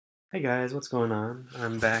Hey guys, what's going on?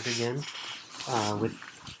 I'm back again with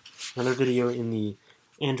another video in the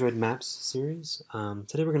Android Maps series.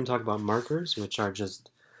 Today we're going to talk about markers, which are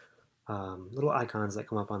just little icons that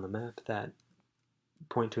come up on the map that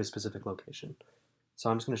point to a specific location. So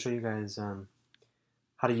I'm just going to show you guys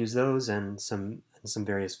how to use those and some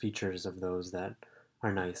various features of those that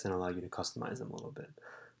are nice and allow you to customize them a little bit.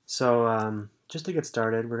 So just to get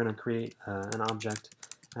started, we're going to create an object,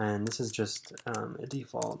 and this is just a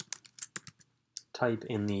default type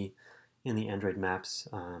in the Android Maps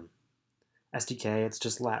SDK. It's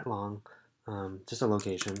just lat long, just a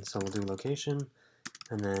location. So we'll do location,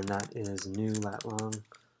 and then that is new lat long.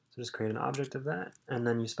 So just create an object of that, and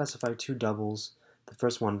then you specify two doubles. The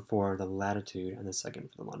first one for the latitude, and the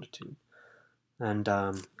second for the longitude. And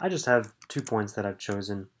I just have 2 points that I've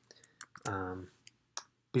chosen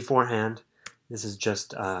beforehand. This is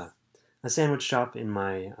just a sandwich shop in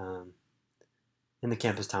my in the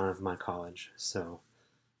campus town of my college. So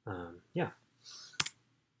yeah.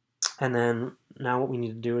 And then now what we need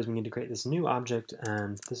to do is we need to create this new object,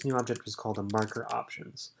 and this new object is called a marker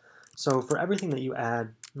options. So for everything that you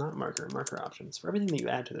add, not marker options, for everything that you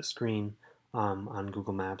add to the screen on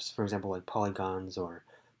Google Maps, for example, like polygons or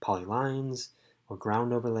polylines or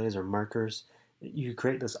ground overlays or markers, you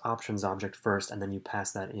create this options object first, and then you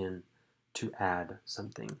pass that in to add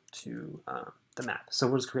something to the map. So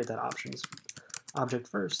we'll just create that options object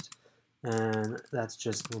first, and that's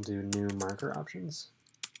just, we'll do new marker options.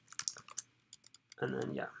 And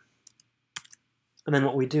then, yeah. And then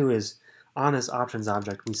what we do is, on this options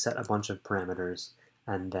object, we set a bunch of parameters,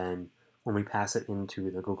 and then when we pass it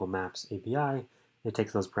into the Google Maps API, it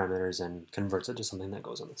takes those parameters and converts it to something that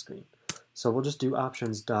goes on the screen. So we'll just do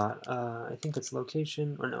options dot, I think it's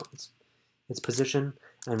location, or no, it's position,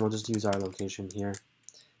 and we'll just use our location here.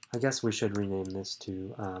 I guess we should rename this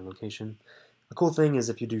to location. A cool thing is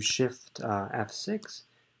if you do Shift F6,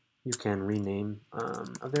 you can rename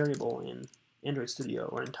a variable in Android Studio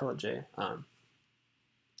or IntelliJ,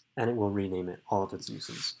 and it will rename it all of its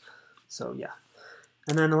uses. So yeah.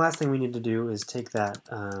 And then the last thing we need to do is take that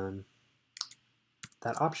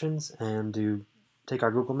that options and take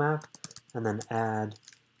our Google Map and then add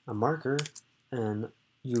a marker and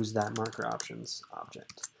use that marker options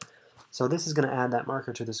object. So this is going to add that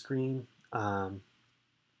marker to the screen.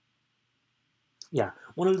 Yeah,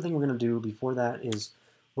 one other thing we're going to do before that is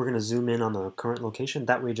we're going to zoom in on the current location.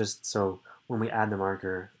 That way, just so when we add the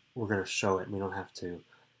marker, we're going to show it. We don't have to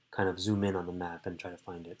kind of zoom in on the map and try to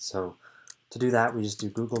find it. So to do that, we just do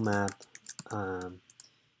Google Map. I'll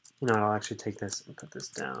actually take this and put this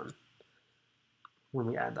down when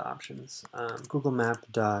we add the options. Google Map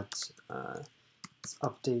dot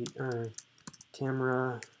update or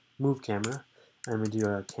camera, move camera, and we do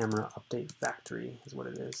a camera update factory is what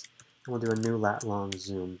it is. And we'll do a new lat long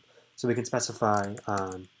zoom. So we can specify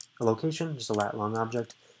a location, just a lat long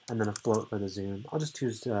object, and then a float for the zoom. I'll just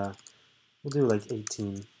choose, we'll do like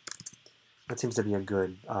 18. That seems to be a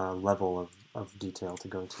good level of detail to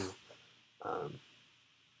go to.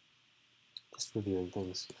 Just reviewing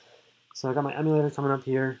things. So I got my emulator coming up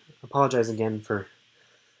here. Apologize again for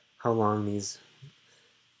how long these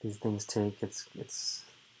things take. It's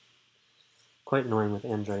quite annoying with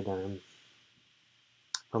Android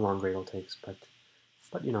how long Gradle takes, but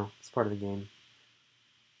it's part of the game.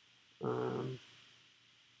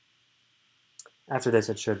 After this,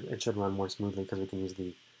 it should run more smoothly because we can use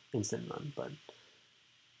the instant run. But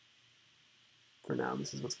for now,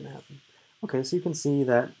 this is what's going to happen. Okay, so you can see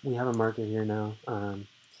that we have a marker here now, and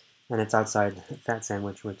it's outside Fat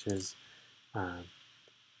Sandwich, which is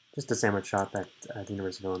just a sandwich shop at the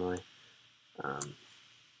University of Illinois.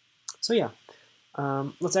 So yeah,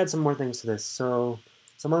 let's add some more things to this. So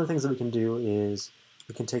some other things that we can do is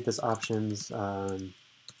we can take this options object,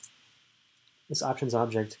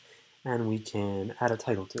 and we can add a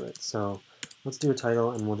title to it. So let's do a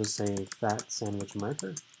title, and we'll just say Fat Sandwich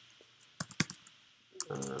Marker.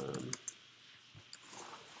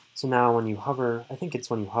 So now when you hover, I think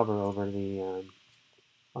it's when you hover over the,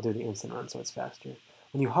 I'll do the instant run so it's faster.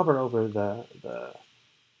 When you hover over the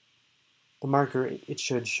marker, it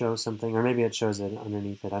should show something, or maybe it shows it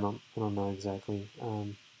underneath it. I don't know exactly.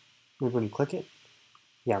 Maybe when you click it,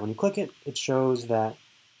 yeah, when you click it, it shows that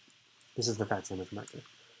this is the Fat Sandwich marker.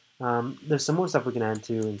 There's some more stuff we can add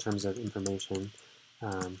too in terms of information.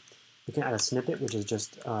 We can add a snippet, which is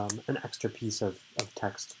just an extra piece of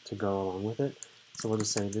text to go along with it. So we'll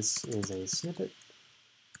just say this is a snippet.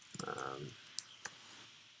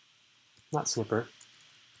 Not snipper,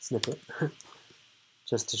 snippet.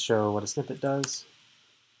 Just to show what a snippet does.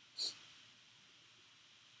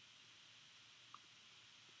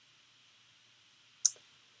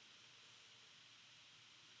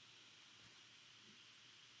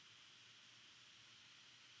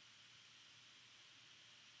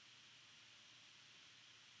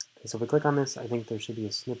 Okay, so if we click on this, I think there should be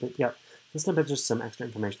a snippet. Yep, the snippet is just some extra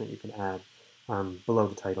information that you can add below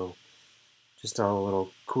the title. Just a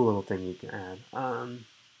little cool little thing you can add.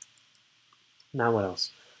 Now what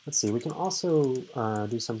else? Let's see, we can also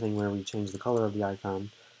do something where we change the color of the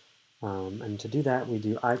icon. And to do that, we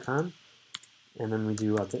do icon, and then we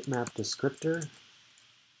do a bitmap descriptor,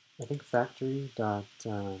 I think factory dot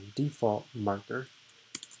default marker.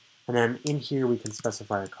 And then in here we can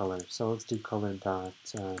specify a color. So let's do color dot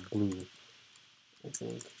blue, I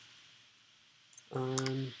think.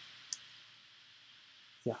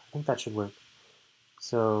 Yeah, I think that should work.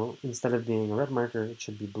 So instead of being a red marker, it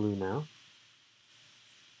should be blue now.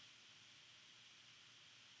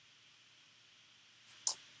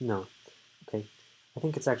 No. Okay. I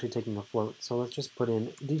think it's actually taking a float. So let's just put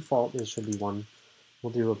in default. It should be 1.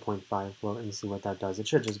 We'll do a 0.5 float and see what that does. It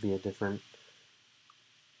should just be a different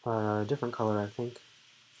color, I think.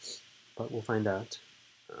 But we'll find out.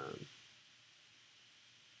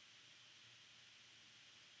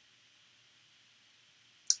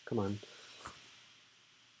 Come on.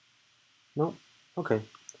 Nope. Okay.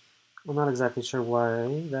 I'm not exactly sure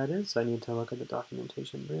why that is. I need to look at the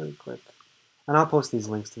documentation really quick. And I'll post these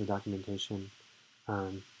links to the documentation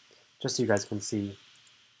just so you guys can see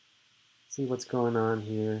what's going on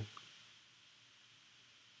here.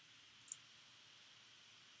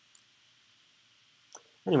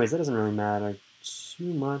 Anyways, that doesn't really matter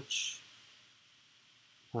too much.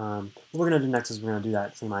 What we're going to do next is we're going to do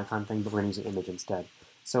that same icon thing, but we're going to use an image instead.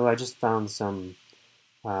 So I just found some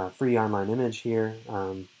free online image here,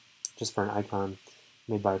 just for an icon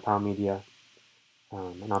made by POW Media,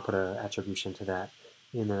 and I'll put an attribution to that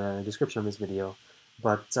in the description of this video.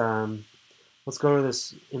 But let's go to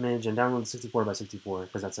this image and download 64 by 64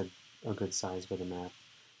 because that's a good size for the map.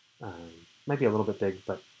 Might be a little bit big,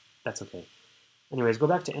 but that's okay. Anyways, go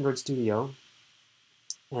back to Android Studio,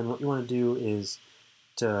 and what you want to do is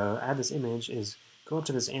to add this image is go up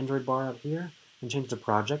to this Android bar up here and change the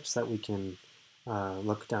project so that we can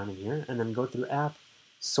look down in here, and then go through App,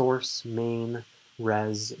 Source, Main,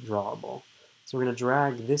 Res, Drawable. So we're going to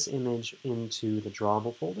drag this image into the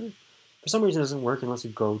Drawable folder. For some reason it doesn't work unless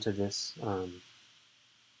you go to this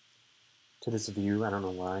view. I don't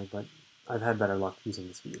know why, but I've had better luck using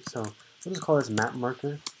this view. So we'll just call this map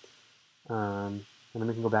marker. And then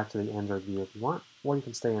we can go back to the Android view if you want, or you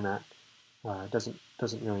can stay in that. It doesn't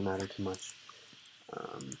really matter too much.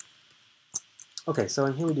 Okay, so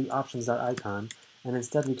in here we do options.icon, and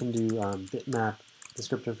instead we can do bitmap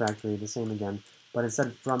descriptor factory, the same again, but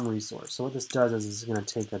instead from resource. So what this does is it's going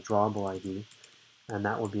to take a drawable ID, and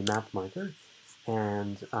that would be map marker,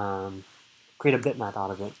 and create a bitmap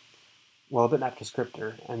out of it. Well, a bitmap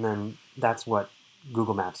descriptor, and then that's what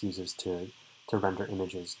Google Maps uses to render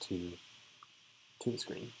images to the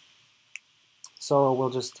screen. So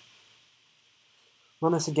we'll just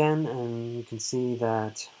run this again, and you can see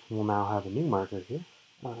that we'll now have a new marker here,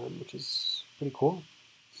 which is pretty cool.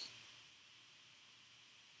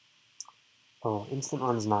 Oh, instant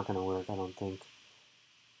run is not going to work, I don't think,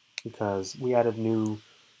 because we added new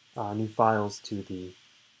files to the.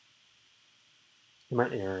 It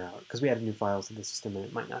might error out because we added new files to the system, and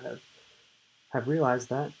it might not have realized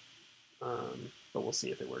that. But we'll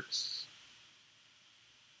see if it works.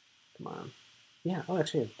 Come on. Yeah, oh,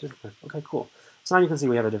 actually, it did work. Okay, cool. So now you can see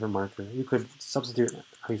we have a different marker. You could substitute,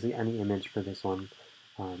 obviously, any image for this one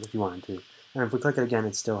if you wanted to. And if we click it again,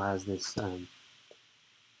 it still has this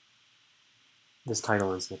this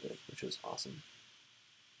title and snippet, which is awesome.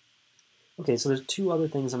 Okay, so there's 2 other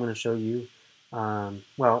things I'm going to show you.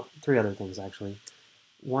 Well, 3 other things, actually.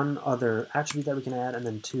 1 other attribute that we can add, and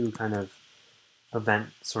then 2 kind of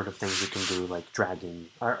event sort of things we can do, like dragging,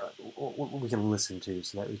 or what we can listen to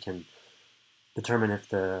so that we can determine if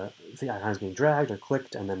the icon is being dragged or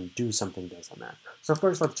clicked, and then do something based on that. So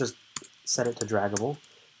first, let's just set it to draggable.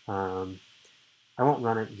 I won't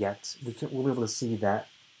run it yet. We'll be able to see that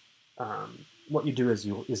what you do is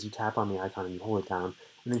you tap on the icon and you hold it down,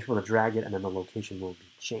 and then you're able to drag it, and then the location will be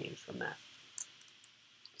changed from that.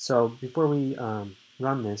 So before we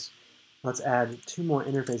run this, let's add 2 more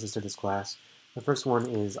interfaces to this class. The first one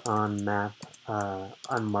is on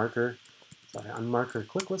marker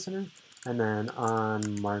click listener, and then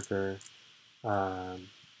on marker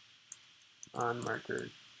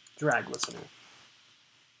drag listener.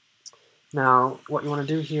 Now, what you want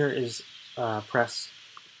to do here is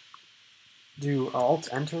do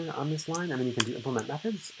Alt-Enter on this line, and then you can do implement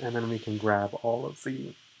methods, and then we can grab all of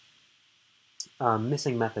the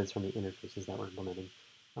missing methods from the interfaces that we're implementing,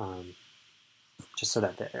 just so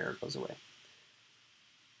that the error goes away.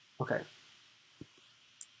 Okay.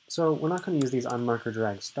 So we're not going to use these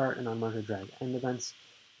onMarkerDragStart and onMarkerDragEnd events.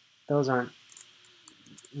 those aren't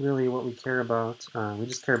really what we care about. We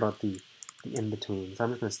just care about the in-between. So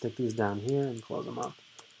I'm just going to stick these down here and close them up.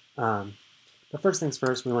 But first things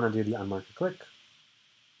first, we want to do the unmarker click.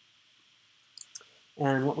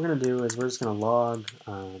 And what we're going to do is we're just going to log.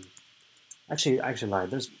 Actually, I actually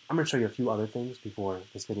lied. I'm going to show you a few other things before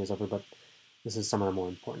this video is over, but this is some of the more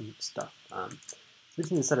important stuff. We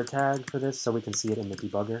just need to set a tag for this so we can see it in the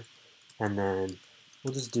debugger, and then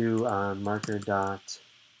we'll just do marker dot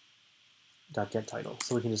get title,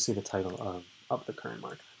 so we can just see the title of the current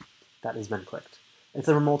marker that has been clicked. If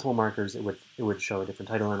there were multiple markers, it would show a different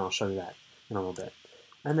title, and I'll show you that in a little bit.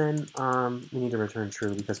 And then we need to return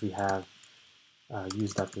true because we have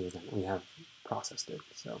used up the event. We have processed it.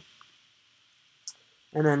 So,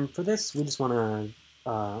 and then for this, we just want to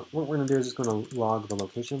what we're going to do is just going to log the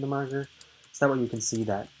location of the marker, so that way you can see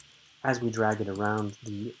that as we drag it around,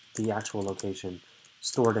 the actual location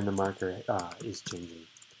stored in the marker is changing.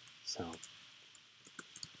 So.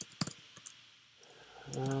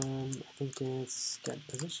 I think it's get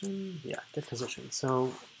position. Yeah, get position.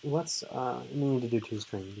 So let's we need to do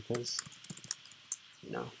toString because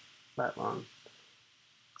that long.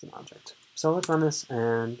 It's an object. So let's run this,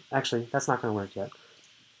 and actually that's not going to work yet.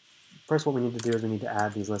 First, what we need to do is we need to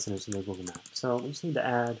add these listeners to the Google map. So we just need to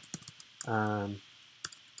add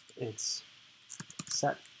it's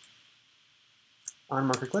set on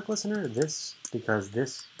marker click listener this because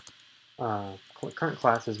this current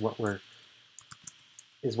class is what we're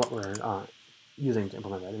using to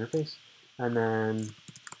implement that interface, and then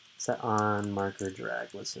set on marker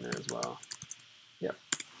drag listener as well. Yep.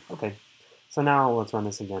 Okay. So now let's run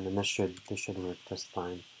this again, and this should work just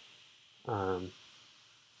fine.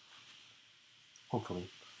 Hopefully,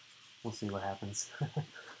 we'll see what happens.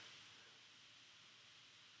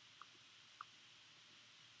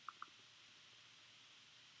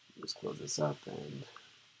 Just close this up and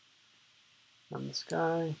run this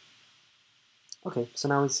guy. Okay, so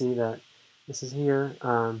now we see that this is here.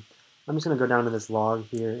 I'm just going to go down to this log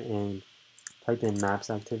here and type in maps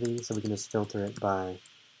activity so we can just filter it by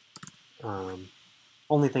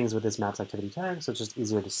only things with this maps activity tag, so it's just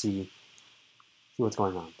easier to see what's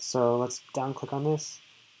going on. So let's down click on this,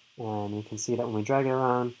 and we can see that when we drag it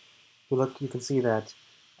around, if you look, you can see that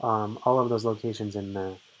all of those locations in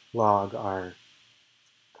the log are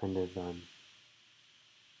kind of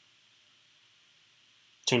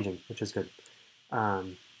changing, which is good.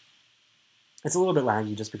 It's a little bit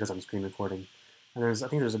laggy just because I'm screen recording, and I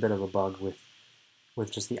think there's a bit of a bug with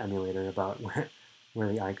just the emulator about where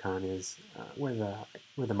the icon is, where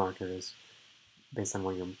the marker is, based on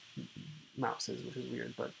where your mouse is, which is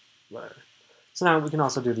weird, but whatever. So now we can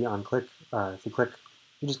also do the on click. If you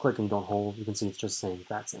just click and you don't hold, you can see it's just saying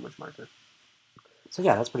fat sandwich marker. So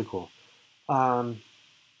yeah, that's pretty cool. Now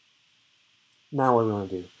what do we want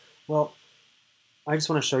to do? Well, I just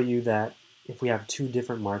want to show you that if we have two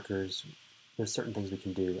different markers, there's certain things we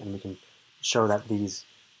can do, and we can show that these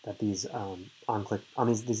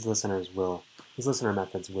listener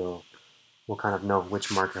methods will kind of know which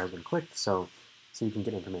marker has been clicked, so you can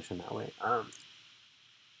get information that way. So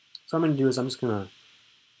what I'm going to do is I'm just going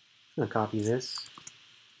to copy this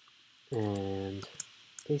and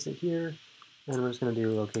paste it here, and we're just going to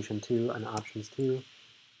do location 2 and options 2,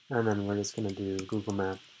 and then we're just going to do Google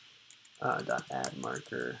Map dot add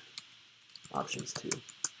marker options 2.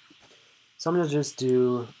 So I'm going to just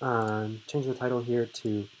do change the title here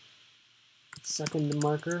to second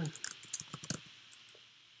marker,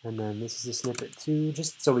 and then this is a snippet 2,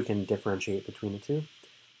 just so we can differentiate between the two.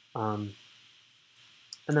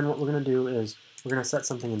 And then what we're going to do is we're going to set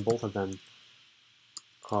something in both of them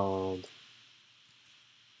called,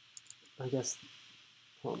 I guess,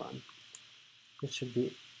 hold on, this should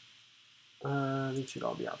be, these should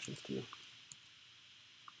all be options 2.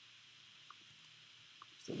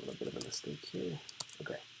 Just a little bit of a mistake here.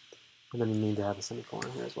 Okay. And then we need to have a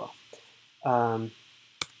semicolon here as well.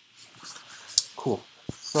 Cool.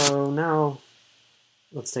 So now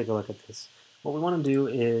let's take a look at this. What we want to do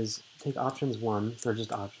is take options 1, or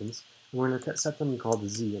just options, and we're going to set them called the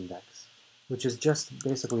Z index, which is just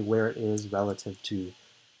basically where it is relative to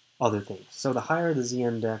other things. So the higher the Z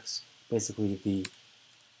index, basically the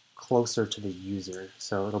closer to the user.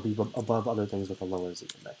 So it'll be above other things with a lower Z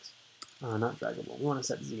index. Not draggable. We want to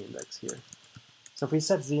set Z index here. So if we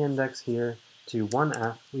set Z index here to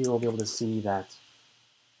 1F, we will be able to see that,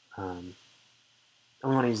 and we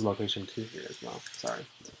want to use location 2 here as well, sorry.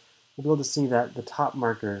 We'll be able to see that the top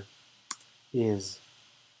marker is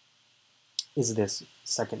this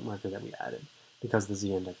second marker that we added, because the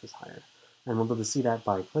Z index is higher. And we'll be able to see that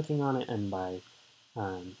by clicking on it and by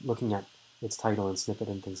looking at its title and snippet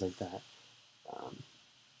and things like that.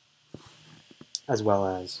 as well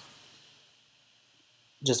as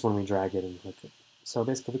just when we drag it and click it. So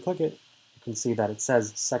basically, if we click it, you can see that it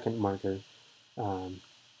says second marker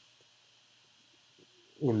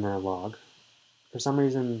in the log. For some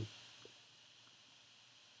reason,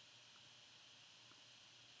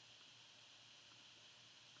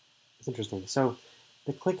 it's interesting. So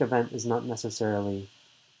the click event is not necessarily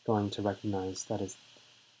going to recognize that is.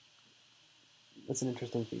 That's an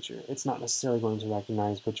interesting feature. It's not necessarily going to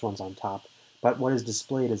recognize which one's on top, but what is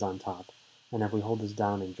displayed is on top. And if we hold this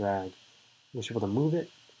down and drag, we should be able to move it,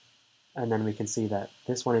 and then we can see that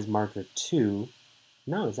this one is marker 2.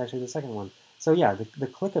 No, it's actually the second one. So yeah, the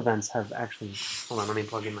click events have actually, hold on, let me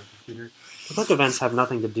plug in my computer. The click events have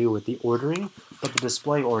nothing to do with the ordering, but the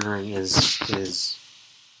display ordering is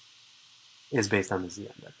based on the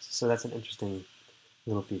z-index. So that's an interesting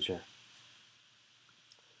little feature.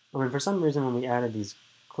 I mean, for some reason, when we added these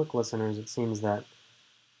click listeners, it seems that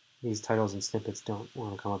these titles and snippets don't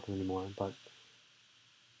want to come up anymore, but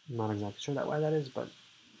I'm not exactly sure why that is, but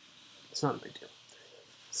it's not a big deal.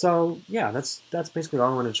 So yeah, that's basically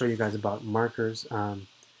all I wanted to show you guys about markers. I'll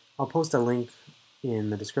post a link in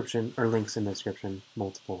the description, or links in the description,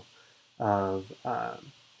 multiple, of kind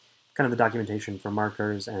of the documentation for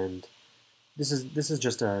markers, and this is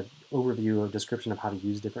just a overview or description of how to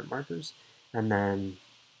use different markers, and then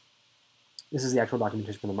this is the actual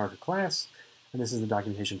documentation for the marker class, and this is the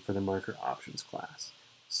documentation for the marker options class.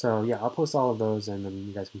 So yeah, I'll post all of those, and then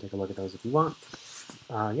you guys can take a look at those if you want.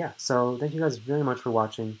 Yeah, so thank you guys very much for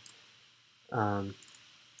watching. I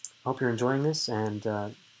hope you're enjoying this, and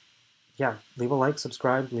yeah, leave a like,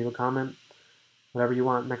 subscribe, leave a comment, whatever you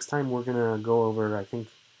want. Next time we're going to go over, I think,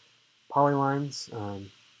 polylines,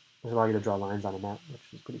 which allow you to draw lines on a map, which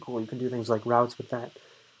is pretty cool. You can do things like routes with that.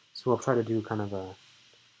 So we'll try to do kind of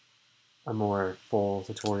a more full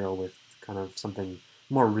tutorial with kind of something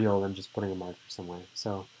more real than just putting a marker somewhere.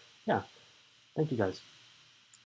 So yeah, thank you guys.